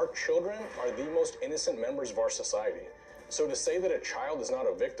 Our children are the most innocent members of our society. So to say that a child is not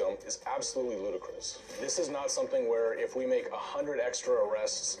a victim is absolutely ludicrous. This is not something where if we make 100 extra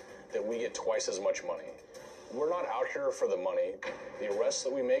arrests that we get twice as much money. We're not out here for the money. The arrests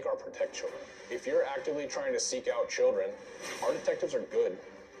that we make are protect children. If you're actively trying to seek out children, our detectives are good.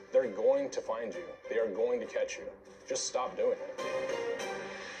 They're going to find you. They are going to catch you. Just stop doing it.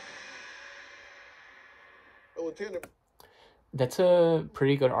 Lieutenant. That's a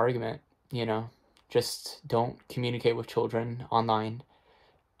pretty good argument, you know. Just don't communicate with children online.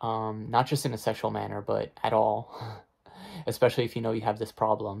 Not just in a sexual manner, but at all. Especially if you know you have this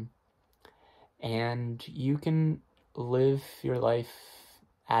problem. And you can live your life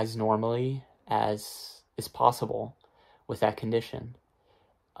as normally as is possible with that condition.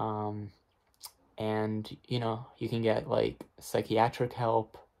 And, you know, you can get, like, psychiatric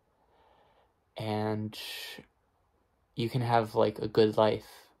help, and you can have, like, a good life.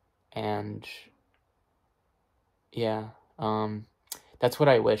 And, yeah, that's what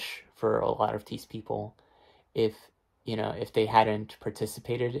I wish for a lot of these people. If, you know, if they hadn't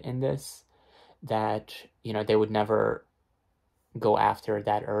participated in this, that, you know, they would never go after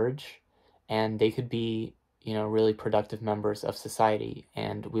that urge, and they could be, you know, really productive members of society,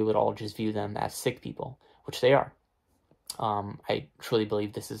 and we would all just view them as sick people, which they are. I truly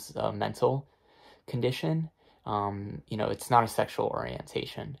believe this is a mental condition. You know, it's not a sexual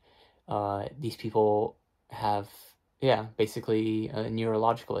orientation. These people have, basically a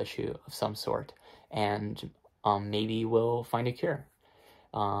neurological issue of some sort, and maybe we'll find a cure.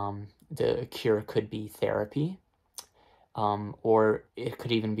 The cure could be therapy, or it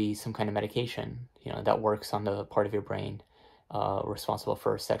could even be some kind of medication, you know, that works on the part of your brain responsible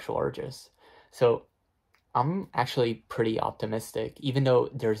for sexual urges. So I'm actually pretty optimistic, even though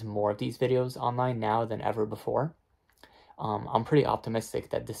there's more of these videos online now than ever before. I'm pretty optimistic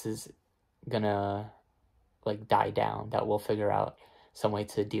that this is gonna, like, die down, that we'll figure out some way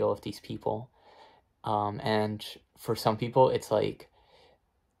to deal with these people. And for some people, it's like,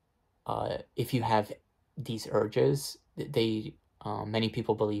 if you have these urges, many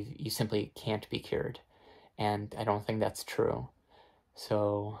people believe you simply can't be cured. And I don't think that's true.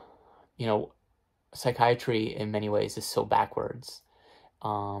 So, you know, psychiatry in many ways is so backwards.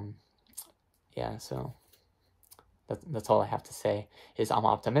 So that's all I have to say, is I'm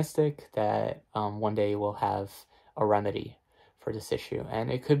optimistic that one day we'll have a remedy for this issue. And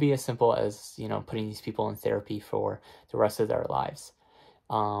it could be as simple as, you know, putting these people in therapy for the rest of their lives.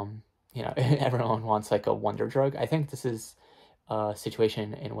 You know, everyone wants, like, a wonder drug. I think this is a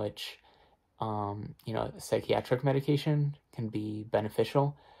situation in which, you know, psychiatric medication can be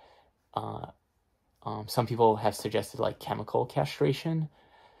beneficial. Some people have suggested, like, chemical castration.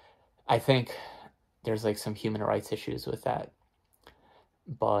 I think there's, like, some human rights issues with that.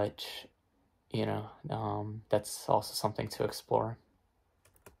 But, you know, that's also something to explore.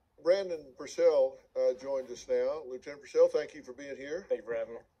 Brandon Purcell joins us now. Lieutenant Purcell, thank you for being here. Thank you for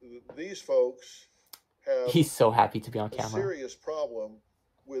having me. These folks have He's so happy to be on camera. A serious problem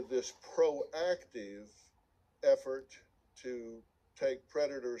with this proactive effort to take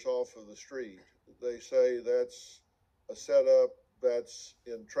predators off of the street. They say that's a setup, that's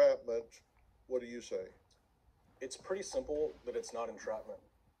entrapment. What do you say? It's pretty simple that it's not entrapment.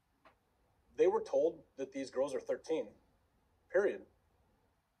 They were told that these girls are 13, period.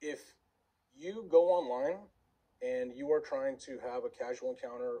 If you go online and you are trying to have a casual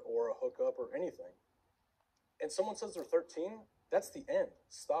encounter or a hookup or anything, and someone says they're 13, that's the end.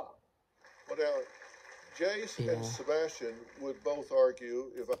 Stop. Well, now, Jace and Sebastian would both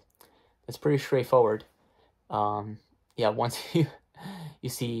argue It's pretty straightforward. Once you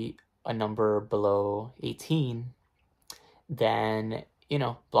see a number below 18, then, you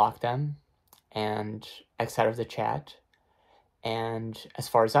know, block them and X out of the chat. And as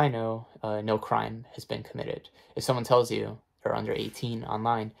far as I know, no crime has been committed. If someone tells you they're under 18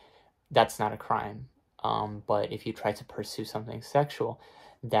 online, that's not a crime. But if you try to pursue something sexual,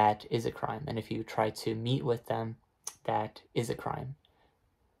 that is a crime. And if you try to meet with them, that is a crime.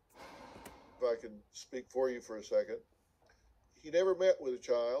 If I can speak for you for a second. He never met with a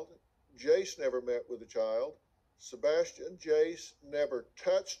child. Jace never met with a child. Sebastian, Jace never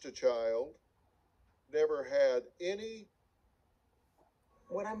touched a child. Never had any.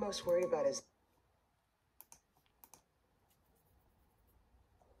 What I'm most worried about is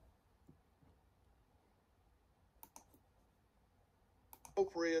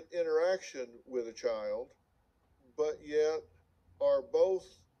appropriate interaction with a child, but yet are both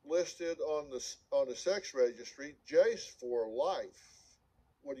listed on the sex registry, Jace for life.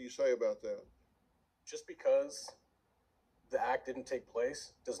 What do you say about that? Just because the act didn't take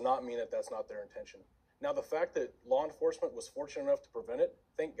place does not mean that that's not their intention. Now, the fact that law enforcement was fortunate enough to prevent it,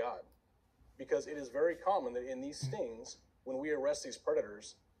 thank God. Because it is very common that in these stings, when we arrest these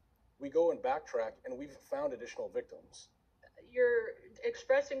predators, we go and backtrack, and we've found additional victims. You're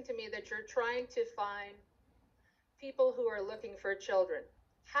expressing to me that you're trying to find people who are looking for children.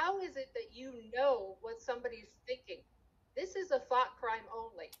 How is it that you know what somebody's thinking? This is a thought crime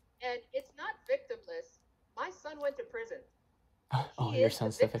only, and it's not victimless. My son went to prison. Oh, He your is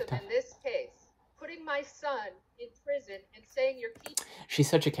son's the the victim victim. in this case. Putting my son in prison and saying you're keeping... She's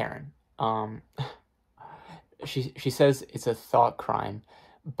such a Karen. She says it's a thought crime,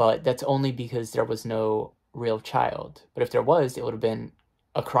 but that's only because there was no real child. But if there was, it would have been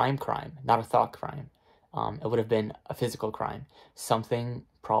a crime, not a thought crime. It would have been a physical crime. Something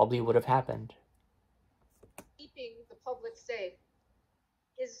probably would have happened. Keeping the public safe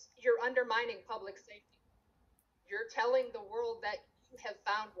is you're undermining public safety. You're telling the world that you have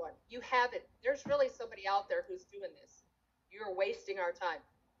found one. You haven't. There's really somebody out there who's doing this. You're wasting our time.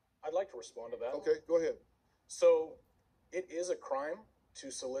 I'd like to respond to that. Okay, go ahead. So it is a crime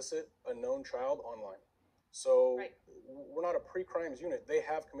to solicit a known child online. So we're not a pre-crimes unit. They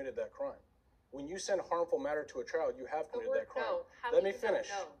have committed that crime. When you send harmful matter to a child, you have committed that crime. Let me finish.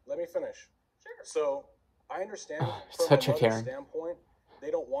 Sure. So I understand from Such a a mother's Karen. standpoint,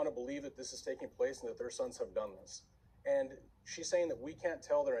 they don't want to believe that this is taking place and that their sons have done this. And she's saying that we can't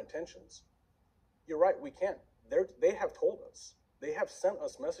tell their intentions. You're right, we can't. They have told us. They have sent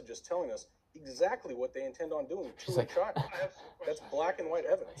us messages telling us exactly what they intend on doing to a child. That's black and white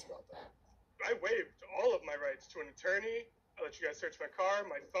evidence about that. I waived all of my rights to an attorney. I let you guys search my car,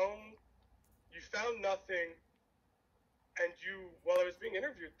 my phone. You found nothing. And while I was being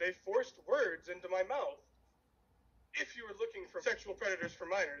interviewed, they forced words into my mouth. If you were looking for sexual predators for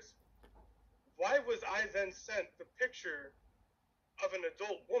minors, why was I then sent the picture of an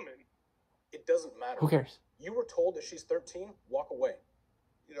adult woman? It doesn't matter. Who cares? You were told that she's 13, walk away.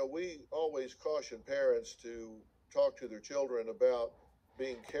 You know, we always caution parents to talk to their children about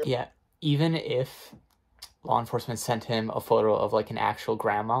being careful. Yeah, even if law enforcement sent him a photo of like an actual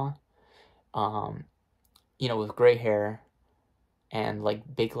grandma, you know, with gray hair and like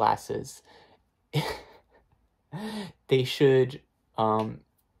big glasses, they should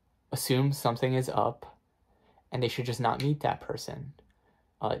assume something is up and they should just not meet that person.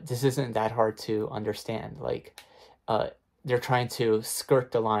 This isn't that hard to understand. Like, they're trying to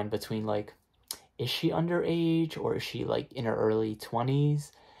skirt the line between like, is she underage or is she like in her early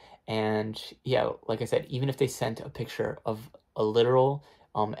 20s? And yeah, like I said, even if they sent a picture of a literal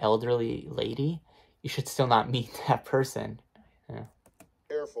elderly lady, you should still not meet that person. Yeah.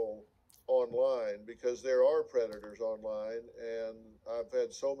 Careful online because there are predators online, and I've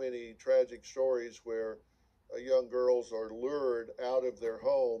had so many tragic stories where young girls are lured out of their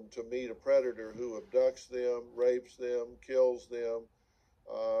home to meet a predator who abducts them, rapes them, kills them,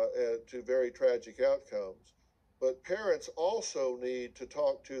 to very tragic outcomes. But parents also need to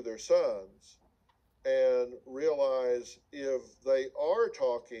talk to their sons and realize if they are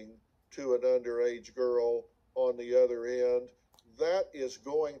talking to an underage girl on the other end, that is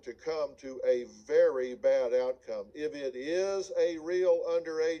going to come to a very bad outcome. If it is a real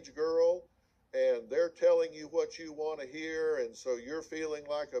underage girl and they're telling you what you want to hear, and so you're feeling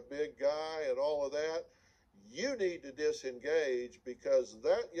like a big guy and all of that, you need to disengage because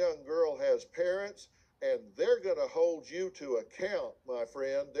that young girl has parents and they're going to hold you to account, my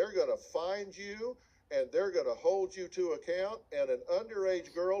friend. They're going to find you and they're going to hold you to account, and an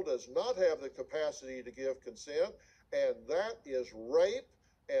underage girl does not have the capacity to give consent, and that is rape,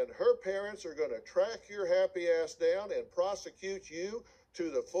 and her parents are going to track your happy ass down and prosecute you to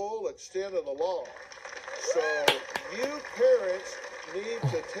the full extent of the law. So you parents need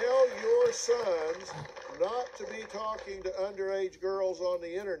to tell your sons not to be talking to underage girls on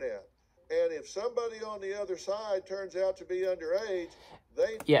the internet. And if somebody on the other side turns out to be underage,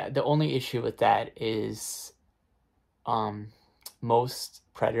 Yeah, the only issue with that is most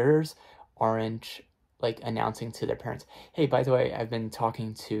predators aren't like announcing to their parents, hey, by the way, I've been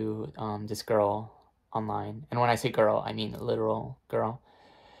talking to this girl online. And when I say girl, I mean literal girl.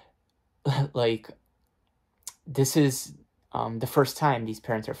 Like, this is the first time these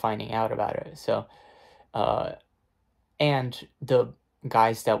parents are finding out about it. So, and the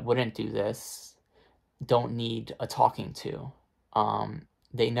guys that wouldn't do this don't need a talking to.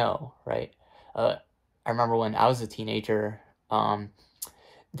 They know, right? I remember when I was a teenager,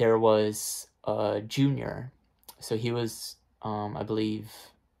 there was a junior. So he was, I believe,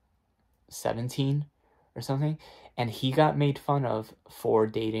 17 or something. And he got made fun of for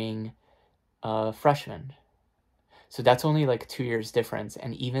dating a freshman. So that's only like 2 years difference.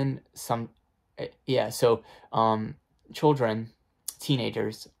 And even children,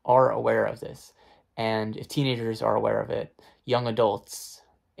 teenagers are aware of this. And if teenagers are aware of it, young adults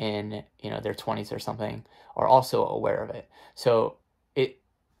in, their 20s or something are also aware of it. So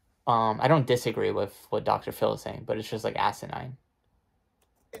I don't disagree with what Dr. Phil is saying, but it's just like asinine.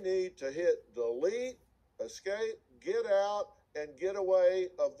 We need to hit delete, escape, get out, and get away,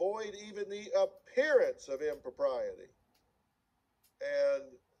 avoid even the appearance of impropriety. And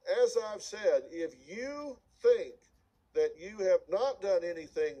as I've said, if you think that you have not done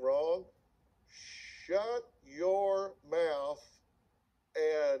anything wrong, shut your mouth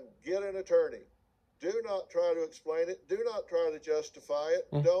and get an attorney. Do not try to explain it. Do not try to justify it.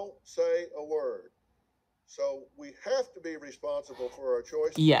 Don't say a word. So we have to be responsible for our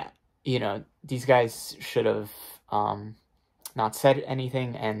choices. Yeah, these guys should have not said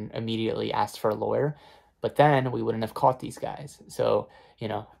anything and immediately asked for a lawyer, but then we wouldn't have caught these guys. So,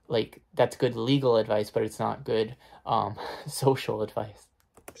 that's good legal advice, but it's not good social advice.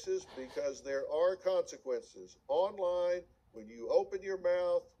 Because there are consequences. Online, when you open your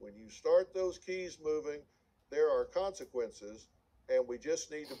mouth, when you start those keys moving, there are consequences, and we just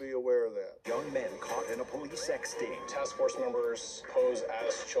need to be aware of that. Young men caught in a police sex sting. Task force members pose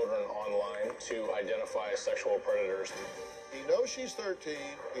as children online to identify sexual predators. You know she's 13,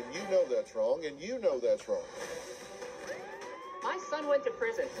 and you know that's wrong, and you know that's wrong. My son went to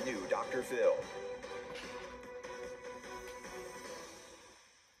prison. New Dr. Phil.